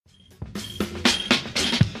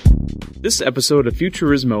This episode of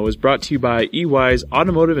Futurismo is brought to you by EY's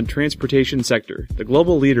Automotive and Transportation Sector, the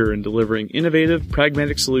global leader in delivering innovative,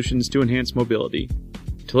 pragmatic solutions to enhance mobility.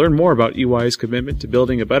 To learn more about EY's commitment to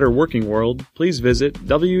building a better working world, please visit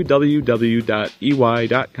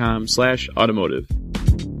www.ey.com/automotive.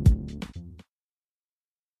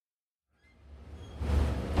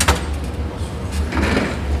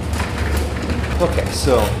 Okay,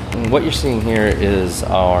 so what you're seeing here is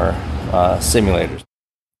our simulators.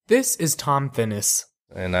 This is Tom Finnis.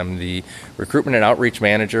 And I'm the Recruitment and Outreach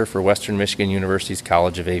Manager for Western Michigan University's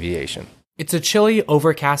College of Aviation. It's a chilly,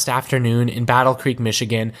 overcast afternoon in Battle Creek,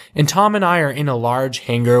 Michigan, and Tom and I are in a large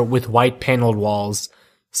hangar with white paneled walls.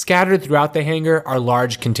 Scattered throughout the hangar are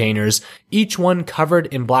large containers, each one covered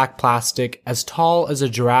in black plastic as tall as a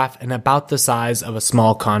giraffe and about the size of a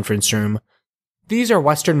small conference room. These are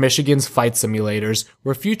Western Michigan's flight simulators,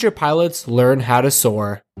 where future pilots learn how to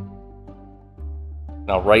soar.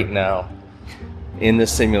 Now, right now, in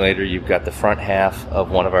this simulator, you've got the front half of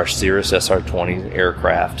one of our Cirrus SR-20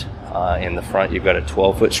 aircraft. In the front, you've got a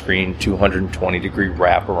 12-foot screen, 220-degree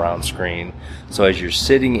wraparound screen. So as you're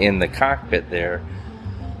sitting in the cockpit there,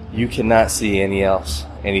 you cannot see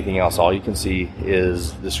anything else. All you can see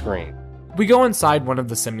is the screen. We go inside one of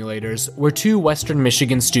the simulators, where two Western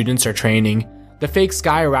Michigan students are training. The fake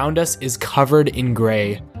sky around us is covered in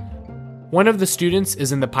gray. One of the students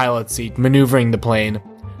is in the pilot's seat, maneuvering the plane.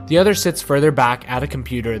 The other sits further back at a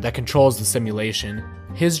computer that controls the simulation.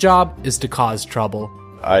 His job is to cause trouble.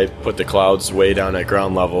 I put the clouds way down at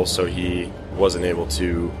ground level so he wasn't able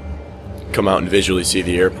to come out and visually see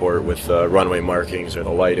the airport with runway markings or the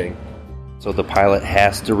lighting. So the pilot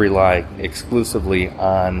has to rely exclusively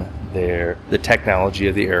on the technology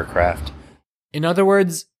of the aircraft. In other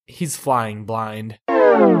words, he's flying blind.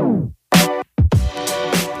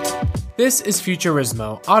 This is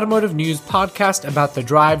Futurismo, automotive news podcast about the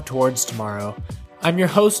drive towards tomorrow. I'm your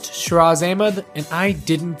host, Shiraz Ahmed, and I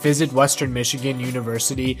didn't visit Western Michigan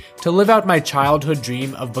University to live out my childhood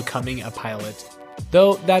dream of becoming a pilot.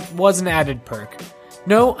 Though that was an added perk.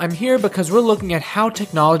 No, I'm here because we're looking at how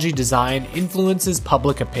technology design influences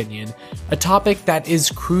public opinion, a topic that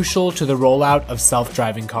is crucial to the rollout of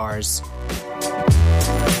self-driving cars.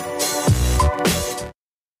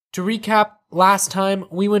 To recap, last time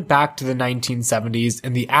we went back to the 1970s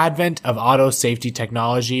and the advent of auto safety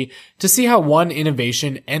technology to see how one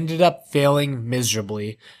innovation ended up failing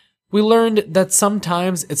miserably. We learned that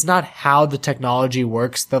sometimes it's not how the technology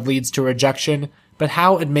works that leads to rejection, but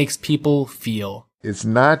how it makes people feel. It's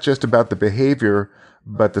not just about the behavior,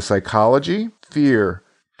 but the psychology, fear,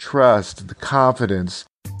 trust, the confidence.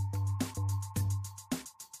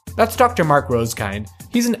 That's Dr. Mark Rosekind.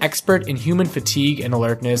 He's an expert in human fatigue and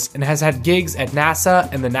alertness and has had gigs at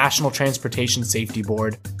NASA and the National Transportation Safety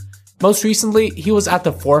Board. Most recently, he was at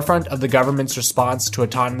the forefront of the government's response to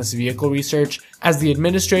autonomous vehicle research as the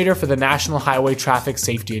administrator for the National Highway Traffic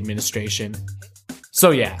Safety Administration.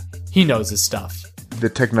 So yeah, he knows his stuff. The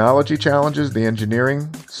technology challenges, the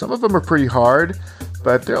engineering, some of them are pretty hard,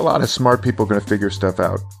 but there are a lot of smart people going to figure stuff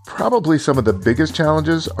out. Probably some of the biggest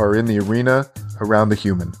challenges are in the arena around the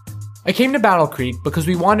human. I came to Battle Creek because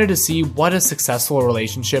we wanted to see what a successful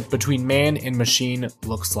relationship between man and machine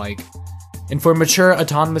looks like. And for mature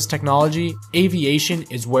autonomous technology, aviation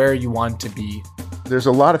is where you want to be. There's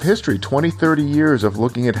a lot of history, 20, 30 years of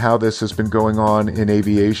looking at how this has been going on in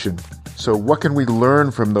aviation. So what can we learn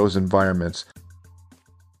from those environments?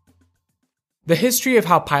 The history of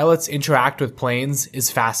how pilots interact with planes is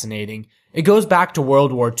fascinating. It goes back to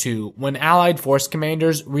World War II, when Allied force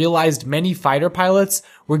commanders realized many fighter pilots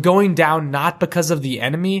were going down not because of the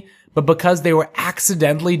enemy, but because they were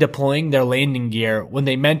accidentally deploying their landing gear when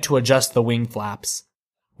they meant to adjust the wing flaps.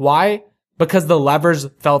 Why? Because the levers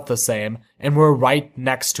felt the same and were right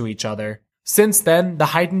next to each other. Since then, the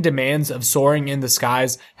heightened demands of soaring in the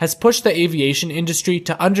skies has pushed the aviation industry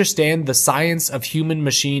to understand the science of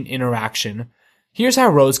human-machine interaction. Here's how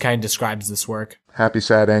Rosekind describes this work. Happy,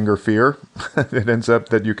 sad, anger, fear. It ends up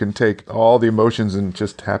that you can take all the emotions in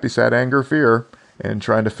just happy, sad, anger, fear, and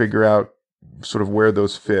trying to figure out sort of where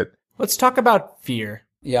those fit. Let's talk about fear.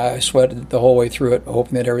 Yeah, I sweated the whole way through it,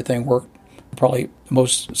 hoping that everything worked. Probably the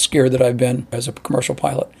most scared that I've been as a commercial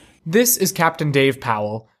pilot. This is Captain Dave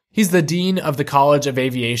Powell. He's the dean of the College of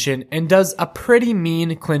Aviation and does a pretty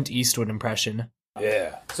mean Clint Eastwood impression.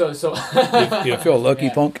 Yeah. So You feel lucky,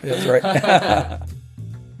 punk? That's right.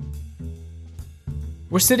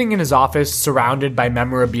 We're sitting in his office surrounded by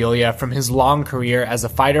memorabilia from his long career as a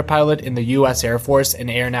fighter pilot in the U.S. Air Force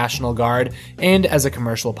and Air National Guard and as a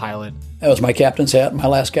commercial pilot. That was my captain's hat, my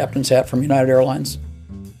last captain's hat from United Airlines.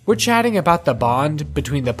 We're chatting about the bond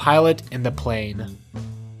between the pilot and the plane.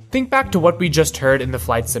 Think back to what we just heard in the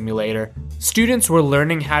flight simulator. Students were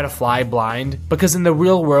learning how to fly blind because in the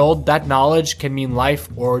real world, that knowledge can mean life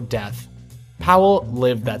or death. Powell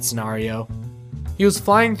lived that scenario. He was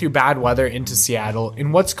flying through bad weather into Seattle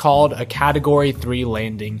in what's called a Category 3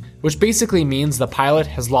 landing, which basically means the pilot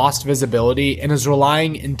has lost visibility and is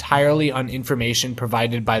relying entirely on information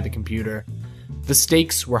provided by the computer. The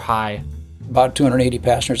stakes were high. About 280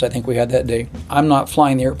 passengers I think we had that day. I'm not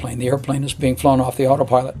flying the airplane. The airplane is being flown off the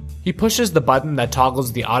autopilot. He pushes the button that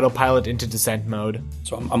toggles the autopilot into descent mode.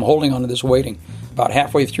 So I'm holding onto this waiting. About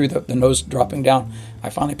halfway through the nose dropping down, I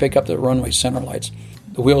finally pick up the runway center lights.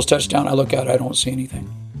 The wheels touch down, I look out, I don't see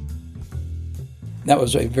anything. That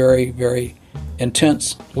was a very, very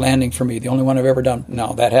intense landing for me, the only one I've ever done.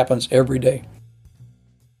 Now, that happens every day.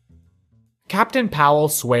 Captain Powell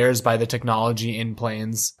swears by the technology in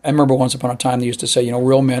planes. I remember once upon a time they used to say,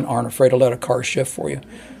 real men aren't afraid to let a car shift for you.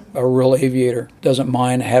 A real aviator doesn't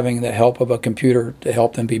mind having the help of a computer to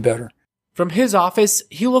help them be better. From his office,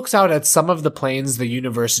 he looks out at some of the planes the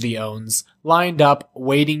university owns, lined up,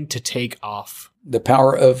 waiting to take off. The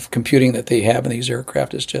power of computing that they have in these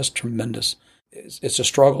aircraft is just tremendous. It's a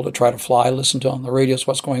struggle to try to fly, listen to on the radios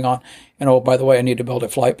what's going on. And oh, by the way, I need to build a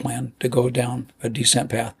flight plan to go down a descent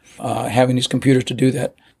path. Having these computers to do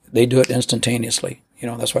that, they do it instantaneously.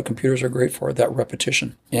 That's what computers are great for, that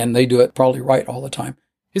repetition. And they do it probably right all the time.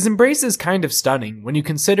 His embrace is kind of stunning when you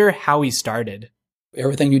consider how he started.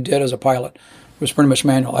 Everything you did as a pilot was pretty much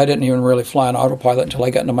manual. I didn't even really fly on autopilot until I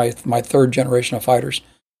got into my third generation of fighters.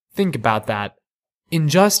 Think about that. In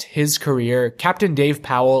just his career, Captain Dave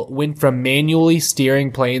Powell went from manually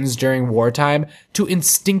steering planes during wartime to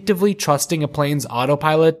instinctively trusting a plane's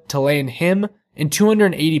autopilot to land him and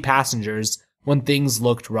 280 passengers when things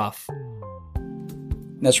looked rough.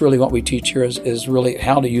 And that's really what we teach here is really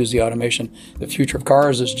how to use the automation. The future of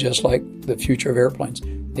cars is just like the future of airplanes.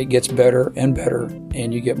 It gets better and better,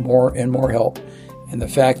 and you get more and more help. And the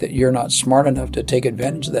fact that you're not smart enough to take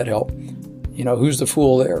advantage of that help, who's the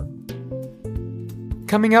fool there?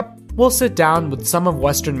 Coming up, we'll sit down with some of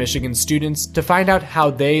Western Michigan students to find out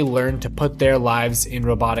how they learn to put their lives in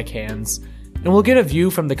robotic hands. And we'll get a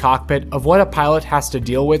view from the cockpit of what a pilot has to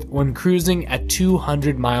deal with when cruising at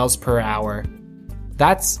 200 miles per hour.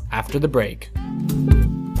 That's after the break.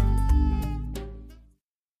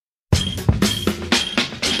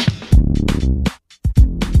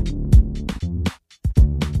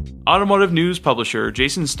 Automotive news publisher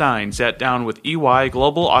Jason Stein sat down with EY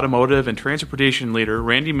Global Automotive and Transportation leader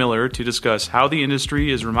Randy Miller to discuss how the industry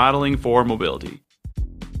is remodeling for mobility.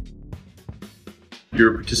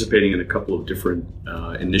 You're participating in a couple of different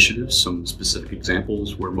initiatives, some specific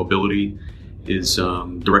examples where mobility is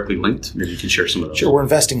directly linked. Maybe you can share some of those. Sure, we're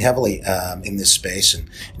investing heavily in this space, and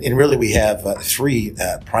really we have three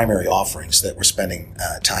primary offerings that we're spending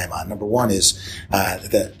time on. Number one is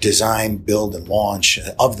the design, build, and launch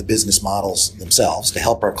of the business models themselves to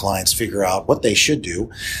help our clients figure out what they should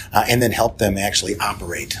do, and then help them actually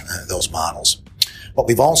operate those models. What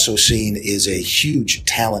we've also seen is a huge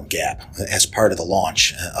talent gap as part of the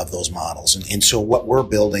launch of those models. And so what we're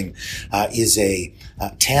building is a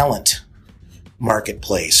talent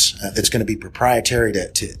marketplace that's going to be proprietary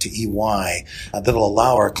to EY that'll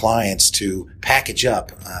allow our clients to package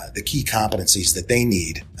up the key competencies that they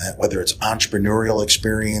need, whether it's entrepreneurial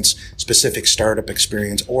experience, specific startup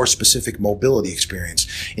experience, or specific mobility experience,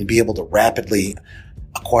 and be able to rapidly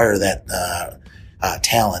acquire that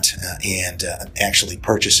talent and actually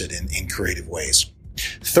purchase it in creative ways.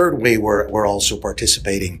 Third way we're also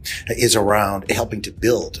participating is around helping to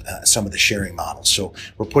build some of the sharing models. So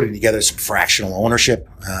we're putting together some fractional ownership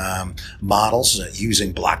models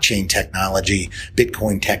using blockchain technology,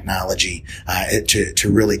 Bitcoin technology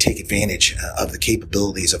to really take advantage of the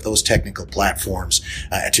capabilities of those technical platforms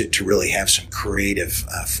to really have some creative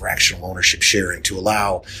fractional ownership sharing to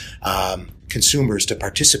allow consumers to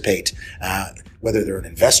participate, whether they're an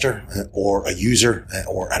investor or a user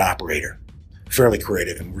or an operator. Fairly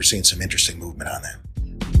creative, and we're seeing some interesting movement on that.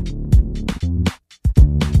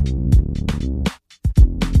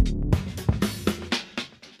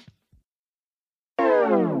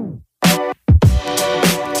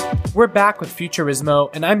 We're back with Futurismo,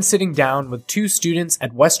 and I'm sitting down with two students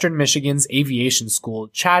at Western Michigan's Aviation School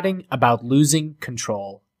chatting about losing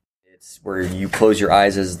control. It's where you close your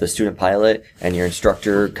eyes as the student pilot, and your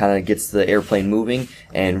instructor kind of gets the airplane moving,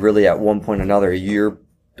 and really at one point or another, you're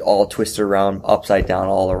all twisted around, upside down,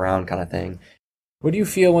 all around kind of thing. What do you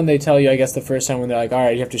feel when they tell you, I guess the first time when they're like, all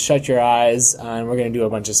right, you have to shut your eyes and we're going to do a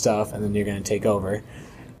bunch of stuff and then you're going to take over?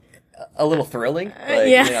 A little thrilling.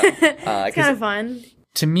 It's kind of fun.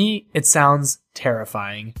 To me, it sounds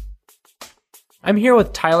terrifying. I'm here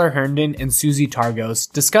with Tyler Herndon and Susie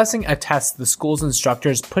Targos discussing a test the school's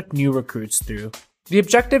instructors put new recruits through. The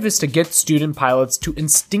objective is to get student pilots to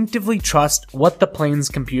instinctively trust what the plane's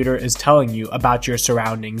computer is telling you about your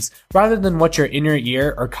surroundings, rather than what your inner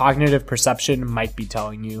ear or cognitive perception might be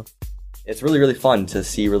telling you. It's really, really fun to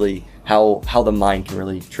see really how the mind can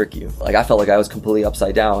really trick you. Like, I felt like I was completely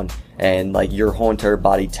upside down, and like your whole entire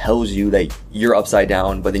body tells you that you're upside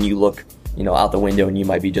down, but then you look, out the window and you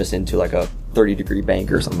might be just into like a 30-degree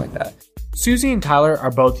bank or something like that. Susie and Tyler are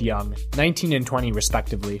both young, 19 and 20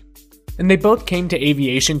 respectively, and they both came to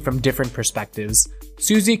aviation from different perspectives.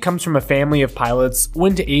 Susie comes from a family of pilots,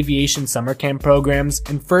 went to aviation summer camp programs,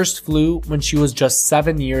 and first flew when she was just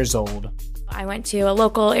 7 years old. I went to a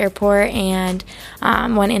local airport and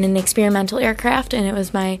went in an experimental aircraft, and it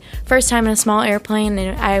was my first time in a small airplane,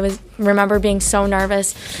 and I remember being so nervous.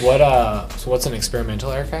 So what's an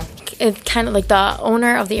experimental aircraft? It's kind of like the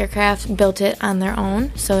owner of the aircraft built it on their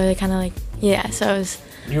own, so they kind of so it was...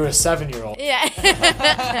 You were a 7-year-old. Yeah.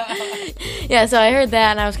 Yeah, so I heard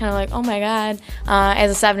that, and I was kind of like, oh my God.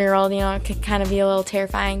 As a 7-year-old, it could kind of be a little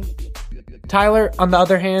terrifying. Tyler, on the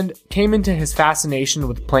other hand, came into his fascination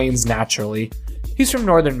with planes naturally. He's from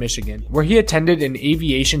northern Michigan, where he attended an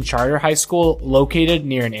aviation charter high school located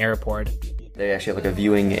near an airport. They actually have like a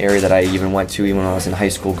viewing area that I even went to even when I was in high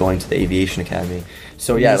school going to the aviation academy.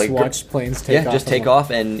 So yeah, just watched planes take off. Yeah, just take off,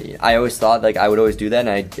 and I always thought I would always do that,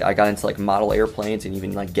 and I got into model airplanes and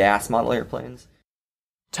even gas model airplanes.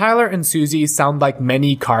 Tyler and Susie sound like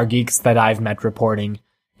many car geeks that I've met reporting.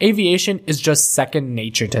 Aviation is just second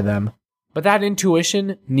nature to them. But that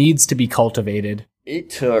intuition needs to be cultivated. It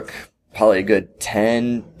took probably a good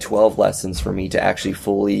 10, 12 lessons for me to actually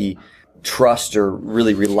fully trust or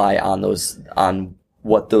really rely on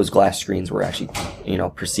what those glass screens were actually,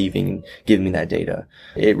 perceiving and giving me that data.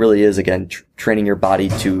 It really is, again, training your body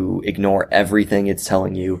to ignore everything it's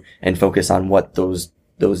telling you and focus on what those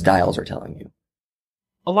dials are telling you.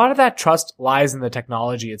 A lot of that trust lies in the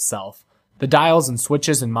technology itself, the dials and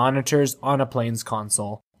switches and monitors on a plane's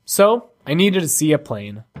console. So, I needed to see a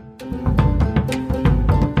plane.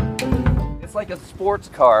 It's like a sports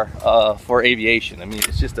car for aviation. I mean,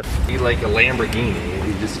 it's just like a Lamborghini.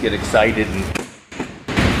 You just get excited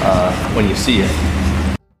when you see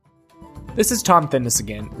it. This is Tom Thinnes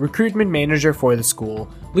again, recruitment manager for the school,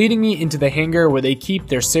 leading me into the hangar where they keep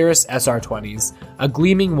their Cirrus SR-20s, a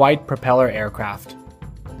gleaming white propeller aircraft.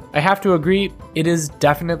 I have to agree, it is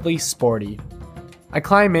definitely sporty. I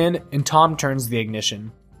climb in and Tom turns the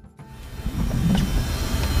ignition.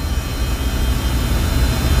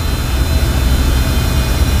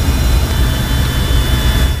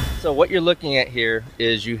 So what you're looking at here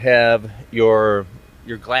is you have your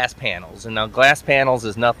glass panels. And now glass panels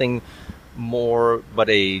is nothing more but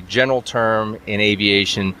a general term in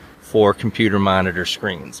aviation for computer monitor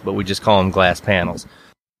screens, but we just call them glass panels.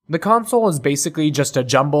 The console is basically just a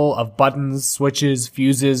jumble of buttons, switches,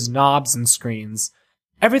 fuses, knobs, and screens.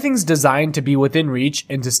 Everything's designed to be within reach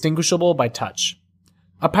and distinguishable by touch.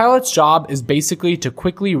 A pilot's job is basically to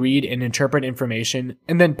quickly read and interpret information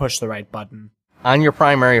and then push the right button. On your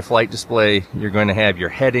primary flight display, you're going to have your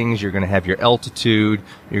headings, you're going to have your altitude,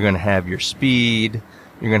 you're going to have your speed,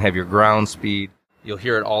 you're going to have your ground speed. You'll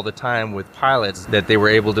hear it all the time with pilots that they were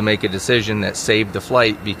able to make a decision that saved the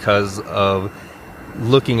flight because of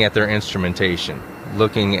looking at their instrumentation,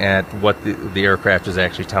 looking at what the aircraft is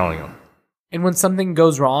actually telling them. And when something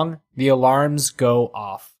goes wrong, the alarms go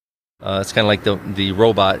off. It's kind of like the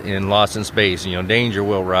robot in Lost in Space, danger,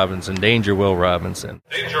 Will Robinson, danger, Will Robinson.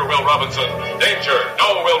 Danger, Will Robinson, danger,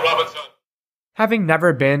 no, Will Robinson. Having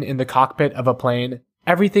never been in the cockpit of a plane,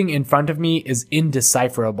 everything in front of me is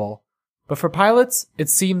indecipherable. But for pilots, it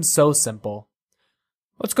seems so simple.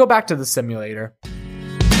 Let's go back to the simulator.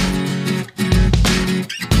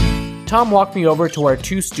 Tom walked me over to where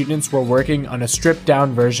two students were working on a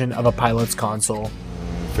stripped-down version of a pilot's console.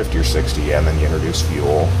 50 or 60, and then you introduce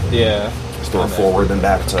fuel. Yeah. Store forward, then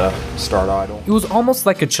back to start idle. It was almost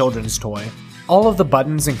like a children's toy. All of the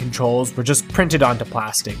buttons and controls were just printed onto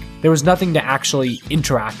plastic. There was nothing to actually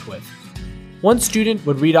interact with. One student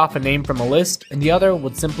would read off a name from a list, and the other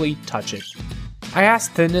would simply touch it. I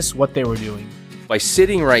asked Thinnes what they were doing. By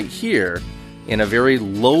sitting right here, in a very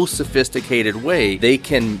low sophisticated way, they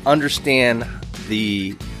can understand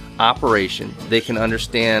the operation. They can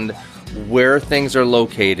understand where things are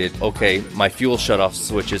located. Okay, my fuel shutoff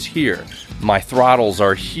switch is here. My throttles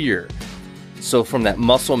are here. So from that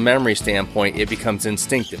muscle memory standpoint, it becomes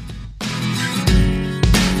instinctive.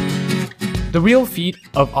 The real feat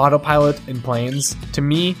of autopilot in planes, to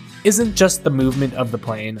me, isn't just the movement of the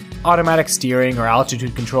plane, automatic steering or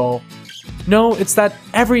altitude control. No, it's that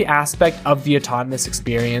every aspect of the autonomous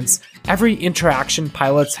experience, every interaction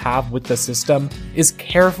pilots have with the system, is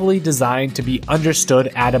carefully designed to be understood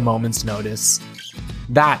at a moment's notice.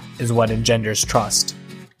 That is what engenders trust.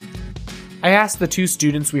 I asked the two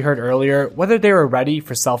students we heard earlier whether they were ready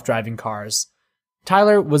for self-driving cars.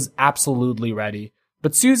 Tyler was absolutely ready,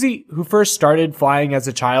 but Susie, who first started flying as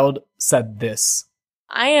a child, said this.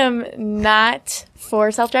 I am not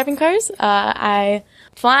for self-driving cars.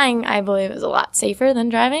 Flying, I believe, is a lot safer than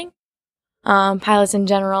driving. Pilots in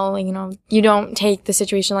general, you don't take the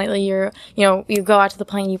situation lightly. You go out to the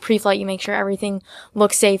plane, you pre-flight, you make sure everything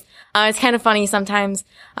looks safe. It's kind of funny sometimes,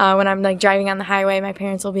 when I'm driving on the highway, my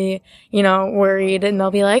parents will be, worried, and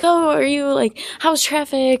they'll be like, oh, are you how's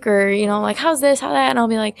traffic? Or, how's this, how that? And I'll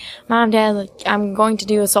be like, Mom, Dad, I'm going to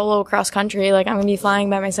do a solo cross country. I'm going to be flying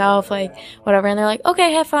by myself, whatever. And they're like,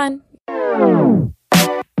 okay, have fun.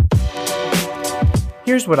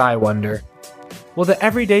 Here's what I wonder. Will the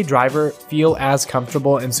everyday driver feel as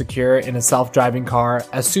comfortable and secure in a self-driving car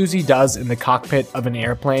as Susie does in the cockpit of an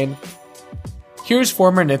airplane? Here's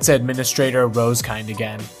former NHTSA administrator Rose Kind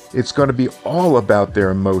again. It's going to be all about their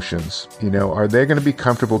emotions. Are they going to be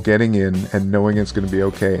comfortable getting in and knowing it's going to be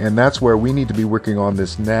okay? And that's where we need to be working on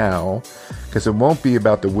this now, because it won't be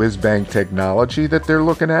about the whiz-bang technology that they're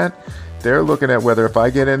looking at. They're looking at whether if I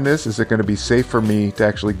get in this, is it going to be safe for me to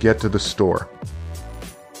actually get to the store?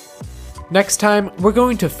 Next time, we're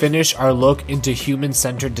going to finish our look into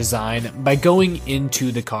human-centered design by going into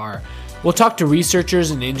the car. We'll talk to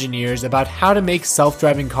researchers and engineers about how to make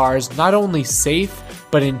self-driving cars not only safe,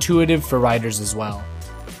 but intuitive for riders as well.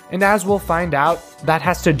 And as we'll find out, that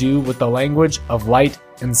has to do with the language of light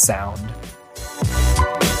and sound.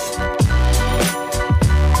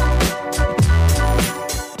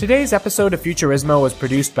 Today's episode of Futurismo was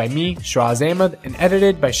produced by me, Shiraz Ahmed, and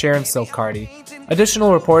edited by Sharon Silk-Carty.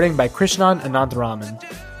 Additional reporting by Krishnan Anantharaman.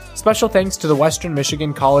 Special thanks to the Western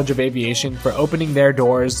Michigan College of Aviation for opening their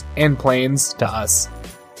doors and planes to us.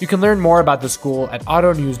 You can learn more about the school at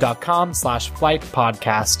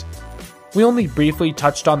autonews.com/flightpodcast. We only briefly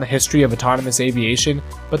touched on the history of autonomous aviation,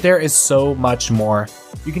 but there is so much more.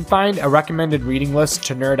 You can find a recommended reading list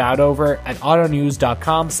to nerd out over at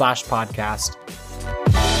autonews.com/podcast.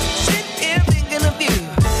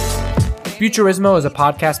 Futurismo is a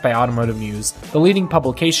podcast by Automotive News, the leading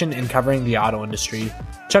publication in covering the auto industry.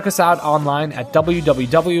 Check us out online at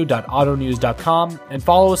www.autonews.com and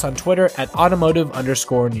follow us on Twitter at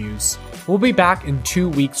automotive_news. We'll be back in 2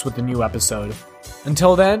 weeks with a new episode.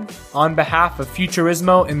 Until then, on behalf of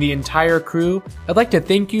Futurismo and the entire crew, I'd like to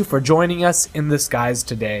thank you for joining us in the skies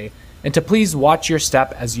today, and to please watch your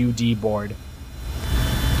step as you deboard.